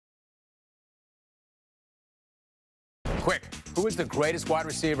Quick, who is the greatest wide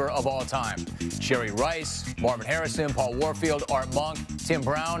receiver of all time? Jerry Rice, Marvin Harrison, Paul Warfield, Art Monk, Tim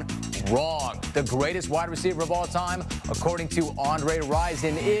Brown? Wrong. The greatest wide receiver of all time, according to Andre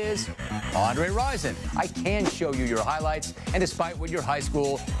Rison, is Andre Rison. I can show you your highlights, and despite what your high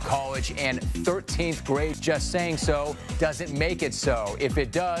school, college, and 13th grade just saying so doesn't make it so. If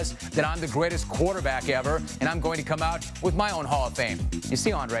it does, then I'm the greatest quarterback ever, and I'm going to come out with my own Hall of Fame. You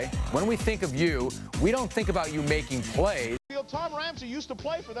see, Andre, when we think of you, we don't think about you making plays. Tom Ramsey used to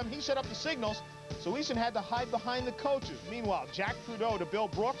play for them. He set up the signals, so Eason had to hide behind the coaches. Meanwhile, Jack Trudeau to Bill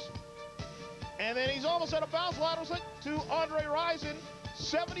Brooks. And then he's almost out of bounds. Laterals it to Andre Rison.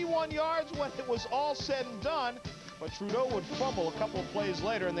 71 yards when it was all said and done. But Trudeau would fumble a couple of plays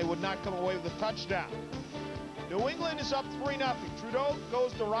later, and they would not come away with a touchdown. New England is up 3-0. Trudeau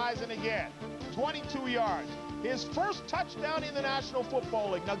goes to Rison again. 22 yards. His first touchdown in the National Football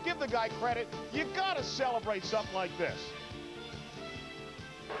League. Now, give the guy credit. You got to celebrate something like this.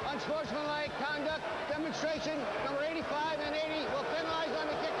 Unsportsmanlike conduct demonstration, number 85 and 80 will penalize on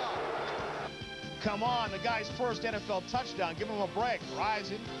the kickoff. Come on, the guy's first NFL touchdown. Give him a break.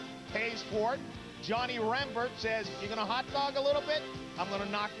 Rison pays for it. Johnny Rembert says, you're going to hot dog a little bit? I'm going to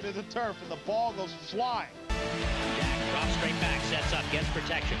knock you to the turf, and the ball goes flying. Jack drops straight back, sets up, gets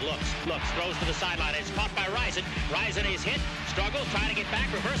protection, looks, throws to the sideline. It's caught by Rison. Rison is hit, struggles, trying to get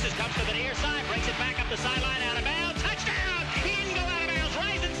back, reverses, comes to the near side, breaks it back up the sideline, out of bounds. Touchdown! He didn't go out of bounds.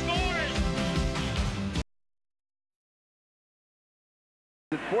 Rison scores!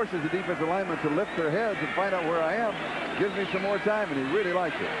 It forces the defensive linemen to lift their heads and find out where I am. Gives me some more time, and he really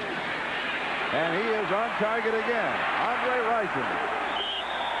likes it. And he is on target again. Andre Rison.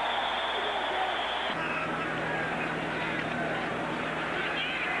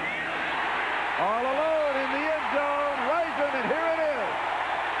 All alone in the end zone. Rison, and here it is.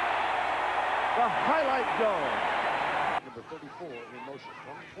 The highlight zone. Number 34 in motion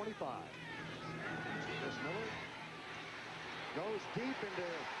from 25. Chris Miller goes deep into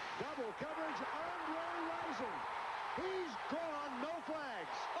double coverage. Andre Rison. He's gone, no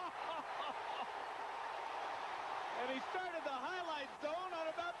flags. And he started the highlight zone on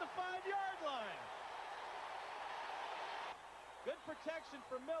about the 5-yard line. Good protection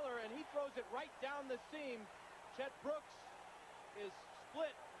for Miller, and he throws it right down the seam. Chet Brooks is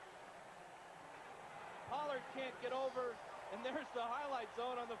split. Pollard can't get over, and there's the highlight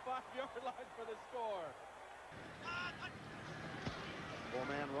zone on the 5-yard line for the score.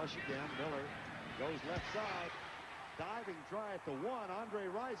 Four-man rush again. Miller goes left side. Diving try at the 1. Andre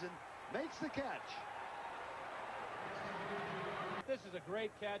Rison makes the catch. This is a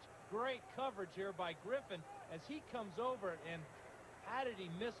great catch. Great coverage here by Griffin as he comes over, and how did he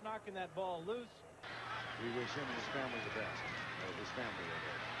miss knocking that ball loose? We wish him and his family the best. Or his family the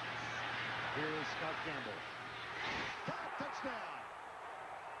best. Here is Scott Campbell. Touchdown!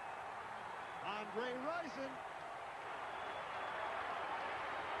 Andre Rison.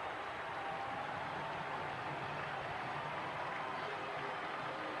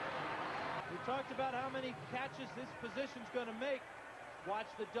 We talked about how many catches this position's going to make. Watch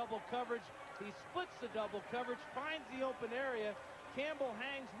the double coverage. He splits the double coverage, finds the open area. Campbell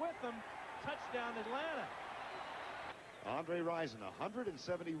hangs with him. Touchdown, Atlanta. Andre Rison,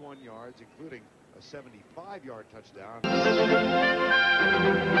 171 yards, including a 75-yard touchdown.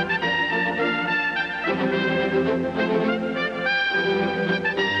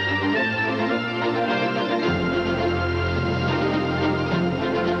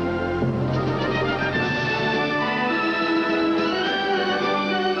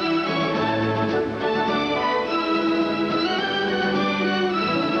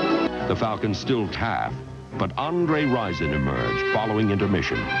 The Falcons still tapped, but Andre Rison emerged following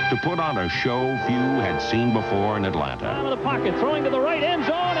intermission to put on a show few had seen before in Atlanta. Out of the pocket, throwing to the right end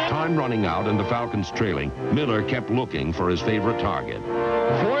zone. Time running out and the Falcons trailing, Miller kept looking for his favorite target.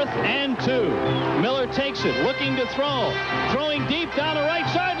 4th and 2. Miller takes it, looking to throw. Throwing deep down the right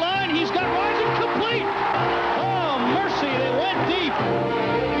sideline. He's got Rison complete. Oh, mercy, they went deep.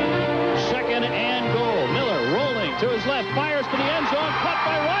 2nd and goal. Miller rolling to his left, fires to the end zone, caught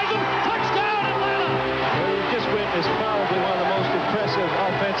by Rison. Touchdown, Atlanta! Well, you just witnessed probably one of the most impressive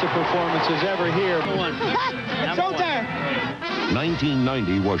offensive performances ever here. Showtime!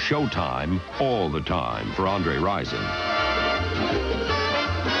 1990 was Showtime all the time for Andre Rison.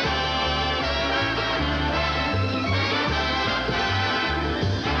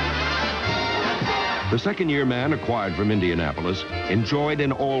 The second-year man acquired from Indianapolis enjoyed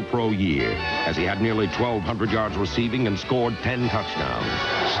an all-pro year as he had nearly 1,200 yards receiving and scored 10 touchdowns.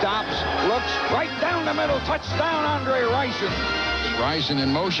 Stops, looks, right down the middle, touchdown, Andre Rison. He Rison in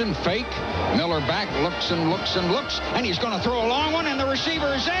motion, fake. Miller back, looks and looks and looks, and he's going to throw a long one, and the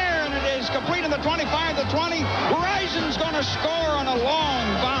receiver is there, and it is complete in the 25, the 20. Rison's going to score on a long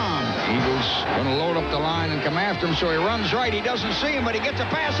bomb. Eagles going to load up the line and come after him, so he runs right. He doesn't see him, but he gets a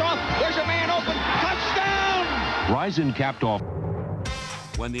pass off. There's a man open. Touchdown! Rison capped off.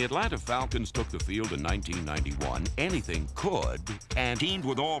 When the Atlanta Falcons took the field in 1991, anything could, and teamed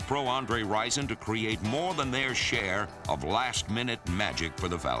with All-Pro Andre Rison to create more than their share of last-minute magic for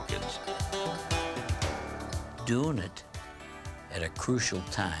the Falcons. Doing it at a crucial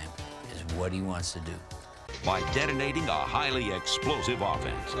time is what he wants to do. By detonating a highly explosive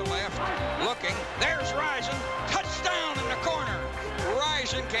offense. To the left, looking. There's Rison. Touchdown in the corner.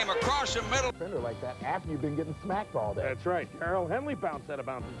 Rison came across the middle. Defender like that after you've been getting smacked all day. That's right. Carroll Henley bounced out of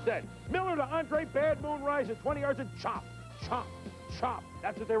bounds instead. Miller to Andre, Bad Moon Rison, 20 yards and chop, chop, chop.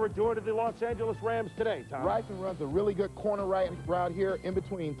 That's what they were doing to the Los Angeles Rams today, Tom. Rison runs a really good corner right route here in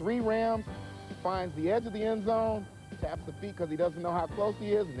between 3 Rams, finds the edge of the end zone, taps the feet because he doesn't know how close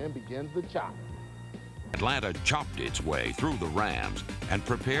he is, and then begins the chop. Atlanta chopped its way through the Rams and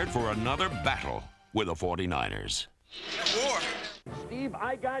prepared for another battle with the 49ers. War. Steve,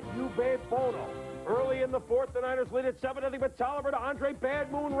 I got you, Babe Bono. Early in the fourth, the Niners lead at 7-0, but Tolliver to Andre,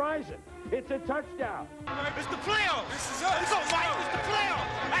 Bad Moon Rison. It's a touchdown. It's the playoffs. This is us. Let's go, Mike. It's the playoffs.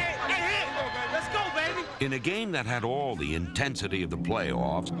 Hey, let's go, baby. In a game that had all the intensity of the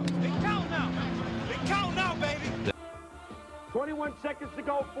playoffs. They count now. They count now, baby. 21 seconds to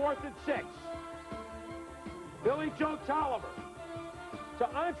go, 4th and 6. Billy Joe Tolliver to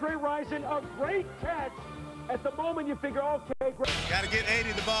Andre Rison, a great catch. At the moment, you figure, okay, great. Got to get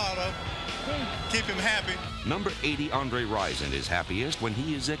 80 the ball, though. Keep him happy. Number 80, Andre Rison, is happiest when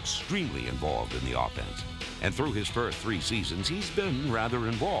he is extremely involved in the offense. And through his first 3 seasons, he's been rather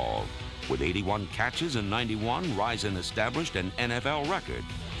involved. With 81 catches in 91, Rison established an NFL record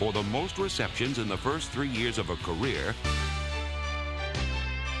for the most receptions in the first 3 years of a career.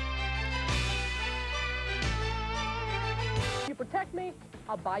 You protect me,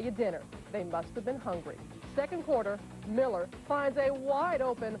 I'll buy you dinner. They must have been hungry. Second quarter, Miller finds a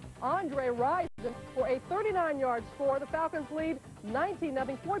wide-open Andre Rison for a 39-yard score. The Falcons lead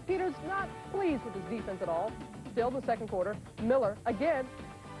 19-0. Fort Peters not pleased with his defense at all. Still in the second quarter, Miller again,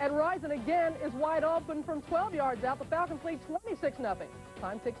 and Rison again is wide open from 12 yards out. The Falcons lead 26-0.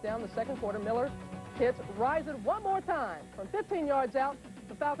 Time ticks down the second quarter. Miller hits Rison one more time from 15 yards out.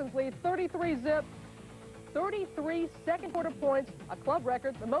 The Falcons lead 33-0. 33 second quarter points, a club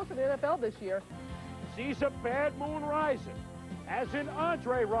record, the most in the NFL this year. Sees a Bad Moon Rison, as in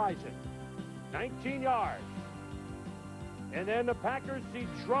Andre Rison, 19 yards. And then the Packers see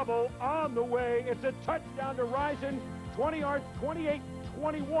trouble on the way. It's a touchdown to Rison, 20 yards,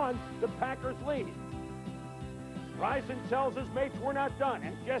 28-21, the Packers lead. Rison tells his mates we're not done,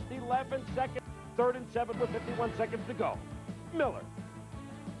 and just 11 seconds, 3rd and 7 with 51 seconds to go. Miller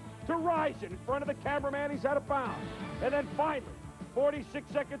to Rison in front of the cameraman, he's out of bounds. And then finally,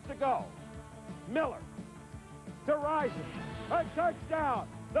 46 seconds to go. Miller to Rison, a touchdown.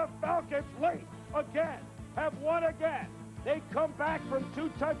 The Falcons late again, have won again. They come back from 2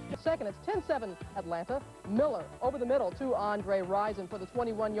 touchdowns. Second, it's 10-7 Atlanta. Miller over the middle to Andre Rison for the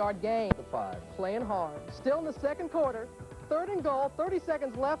 21-yard gain. 5. Playing hard. Still in the second quarter. 3rd and goal, 30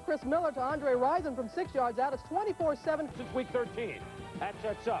 seconds left. Chris Miller to Andre Rison from 6 yards out. It's 24-7. Since week 13. That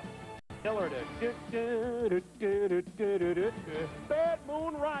sets up. Miller to Bad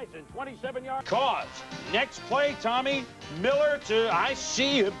Moon Rison, 27 yards. Cause. Next play, Tommy. Miller to, I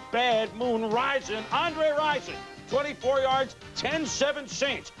see a Bad Moon Rison. Andre Rison, 24 yards, 10-7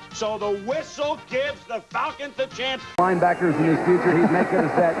 Saints. So the whistle gives the Falcons the chance. Linebackers in his future, he's making a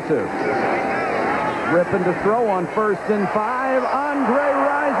set too. Ripping to throw on 1st and 5. Andre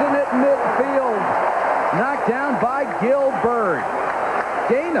Rison at midfield. Knocked down by Gilbert.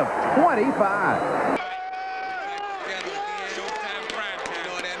 Gain of 25. Showtime prime time. You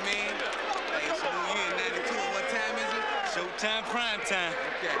know what that means? Hey, so you in 92. What time is it? Showtime prime time.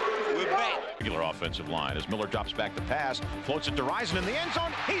 Okay, we're back. Regular offensive line as Miller drops back the pass, floats it to Rison in the end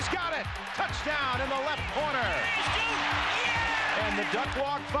zone. He's got it. Touchdown in the left corner. And the duck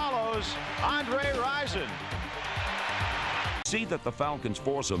walk follows Andre Rison. See that the Falcons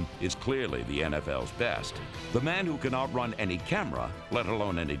foursome is clearly the NFL's best. The man who can outrun any camera, let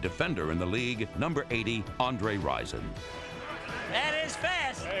alone any defender in the league, number 80, Andre Rison. That is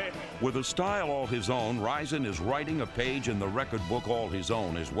fast. With a style all his own, Rison is writing a page in the record book all his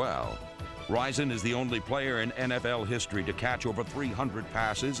own as well. Rison is the only player in NFL history to catch over 300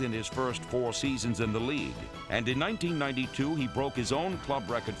 passes in his first 4 seasons in the league. And in 1992, he broke his own club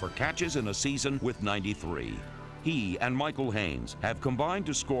record for catches in a season with 93. He and Michael Haynes have combined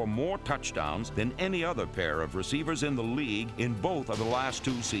to score more touchdowns than any other pair of receivers in the league in both of the last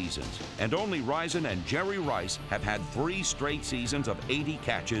 2 seasons. And only Rison and Jerry Rice have had 3 straight seasons of 80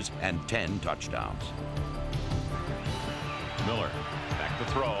 catches and 10 touchdowns. Miller back to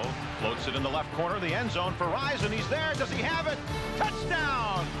throw, floats it in the left corner of the end zone for Rison. He's there. Does he have it?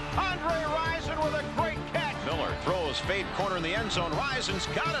 Touchdown! Andre Rison with a great catch. Miller throws, fade corner in the end zone. Rison's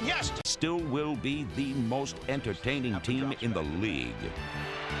got him. Yes! Still will be the most entertaining team in the league.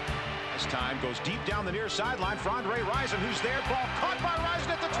 This time goes deep down the near sideline for Andre Rison, who's there. Ball caught by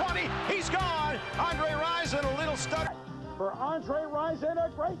Rison at the 20. He's gone. Andre Rison, a little stuck. For Andre Rison, a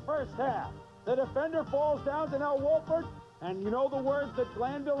great first half. The defender falls down to now Wolford. And you know the words that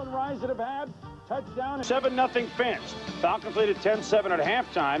Glanville and Rison have had? Touchdown. 7-0 Finch. Falcons lead at 10-7 at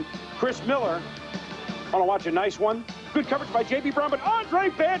halftime. Chris Miller. Want to watch a nice one? Good coverage by J.B. Brown, but Andre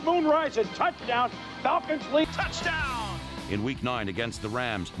Bad Moon Rison. Touchdown. Falcons lead. Touchdown! In Week 9 against the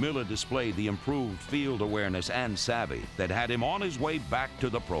Rams, Miller displayed the improved field awareness and savvy that had him on his way back to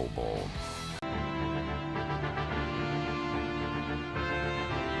the Pro Bowl.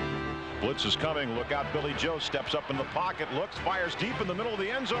 Blitz is coming. Look out. Billy Joe steps up in the pocket, looks, fires deep in the middle of the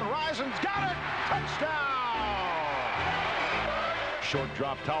end zone. Rison's got it. Touchdown! Short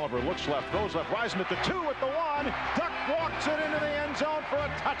drop. Tolliver looks left, throws left. Rison at the 2, at the 1. Duck walks it into the end zone for a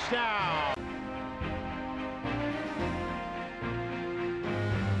touchdown.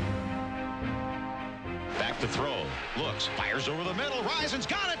 Back to throw. Looks, fires over the middle. Rison's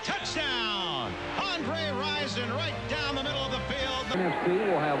got it. Touchdown! Andre Rison right down the middle of the field. NFC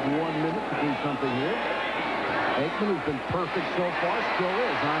will have 1 minute to do something here. Aikman, who's been perfect so far, still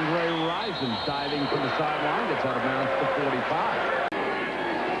is. Andre Rison diving from the sideline, gets out of bounds to 45.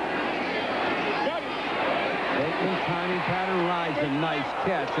 Aikman, timing pattern, Rison, nice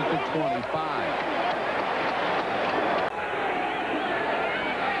catch at the 25.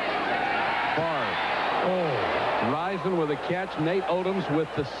 Rison with a catch. Nate Odoms with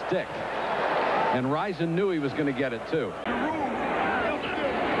the stick. And Rison knew he was going to get it, too.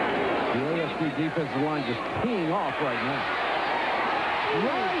 The AFC defensive line just peeing off right now.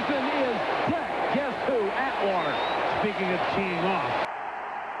 Rison is dead. Guess who? Atwater. Speaking of peeing off.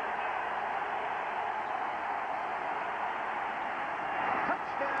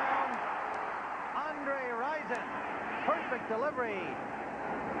 Touchdown, Andre Rison. Perfect delivery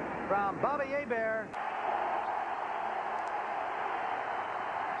from Bobby Hebert.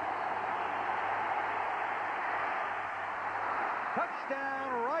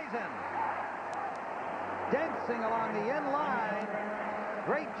 Touchdown, Rison. Dancing along the end line.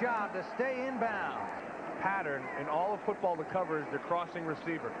 Great job to stay in bounds. Pattern in all of football to cover is the crossing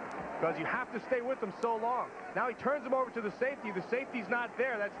receiver, because you have to stay with them so long. Now he turns him over to the safety. The safety's not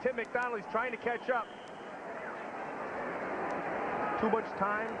there. That's Tim McDonald. He's trying to catch up. Too much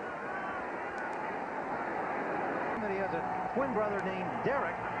time. He has a twin brother named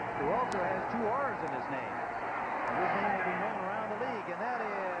Derek, who also has 2 R's in his name. And his name will be known around the league, and that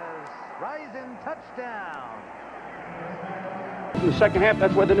is Rison touchdown. In the second half,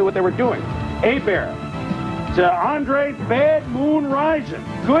 that's why they knew what they were doing. Hebert to Andre Bad Moon Rison.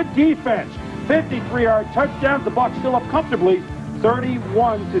 Good defense. 53-yard touchdown. The Bucs still up comfortably,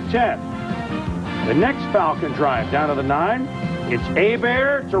 31-10. The next Falcon drive down to the 9. It's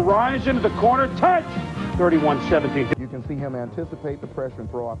Hebert to Rison to the corner. Touch. 31-17. You can see him anticipate the pressure and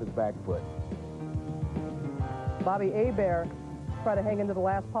throw off his back foot. Bobby Hebert try to hang into the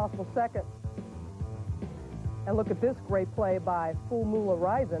last possible second. And look at this great play by Fulmula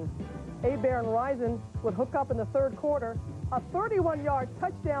Rison. Hebert and Rison would hook up in the 3rd quarter. A 31-yard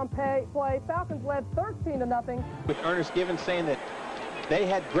touchdown play. Falcons led 13-0. With Ernest Givens saying that they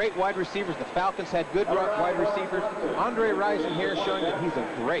had great wide receivers. The Falcons had good wide receivers. Andre Rison here showing that he's a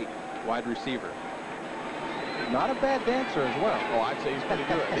great wide receiver. Not a bad dancer as well. Oh, I'd say he's pretty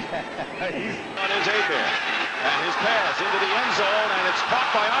good. He's on his Hebert. And his pass into the end zone, and it's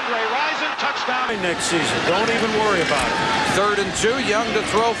caught by Andre Rison. Touchdown next season. Don't even worry about it. 3rd and 2. Young to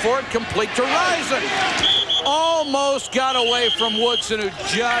throw for it. Complete to Rison. Almost got away from Woodson, who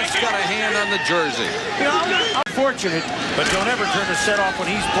just got a hand on the jersey. You know, unfortunate, but don't ever turn the set off when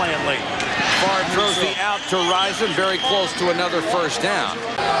he's playing late. Favre throws the out to Rison. Very close to another first down.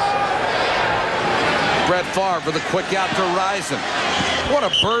 Brett Favre with a quick out to Rison. What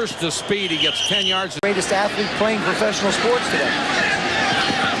a burst of speed. He gets 10 yards. Greatest athlete playing professional sports today.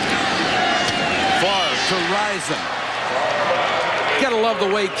 Favre to Rison. Gotta love the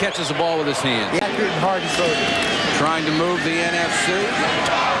way he catches the ball with his hands. Accurate and hard to throw. Trying to move the NFC.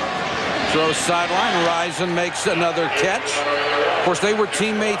 Throws sideline. Rison makes another catch. Of course, they were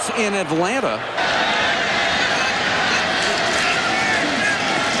teammates in Atlanta.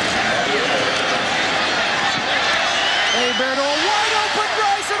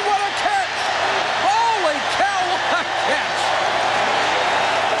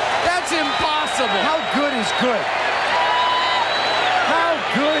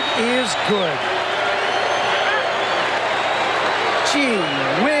 word is good. Gee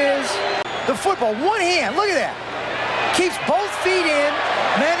whiz. The football, one hand, look at that. Keeps both feet in,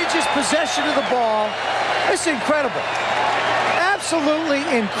 manages possession of the ball. It's incredible. Absolutely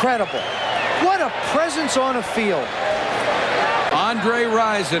incredible. What a presence on a field. Andre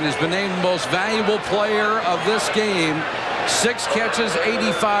Rison has been named the most valuable player of this game. 6 catches,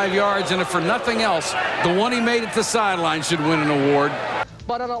 85 yards, and if for nothing else, the one he made at the sideline should win an award.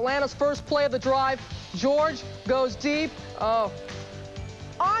 But on Atlanta's first play of the drive, George goes deep. Oh,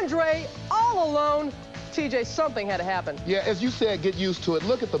 Andre all alone. TJ, something had to happen. Yeah, as you said, get used to it.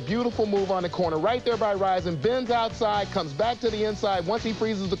 Look at the beautiful move on the corner right there by Rison. Bends outside, comes back to the inside once he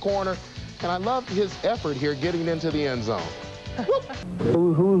freezes the corner. And I love his effort here getting into the end zone.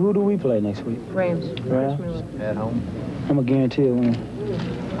 Who do we play next week? Rams. At home. I'm a guarantee a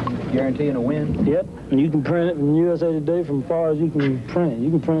win. Guaranteeing a win? Yep. And you can print it in USA Today from far as you can print it. You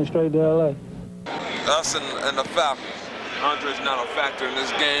can print it straight to L.A. Us and the Falcons. Andre's not a factor in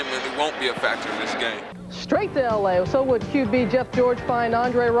this game, and he won't be a factor in this game. Straight to L.A. So would QB Jeff George find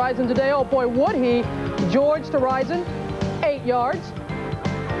Andre Rison today? Oh, boy, would he. George to Rison, 8 yards.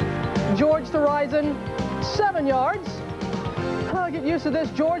 George to Rison, 7 yards. I'll get used to this.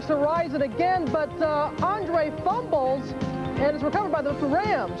 George to Rison again, but Andre fumbles and is recovered by the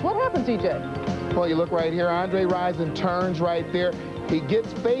Rams. What happened, TJ? Well, you look right here. Andre Rison turns right there. He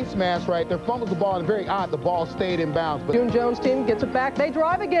gets face mask right there, fumbles the ball, and very odd, the ball stayed in bounds. But June Jones' team gets it back. They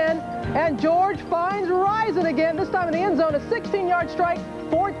drive again, and George finds Rison again, this time in the end zone, a 16-yard strike,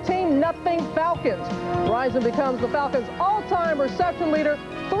 14-0 Falcons. Rison becomes the Falcons' all-time reception leader,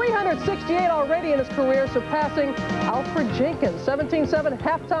 368 already in his career, surpassing Alfred Jenkins. 17-7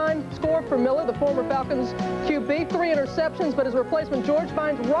 halftime score for Miller, the former Falcons QB. 3 interceptions, but his replacement George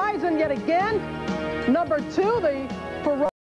finds Rison yet again. Number 2, the Ferrari.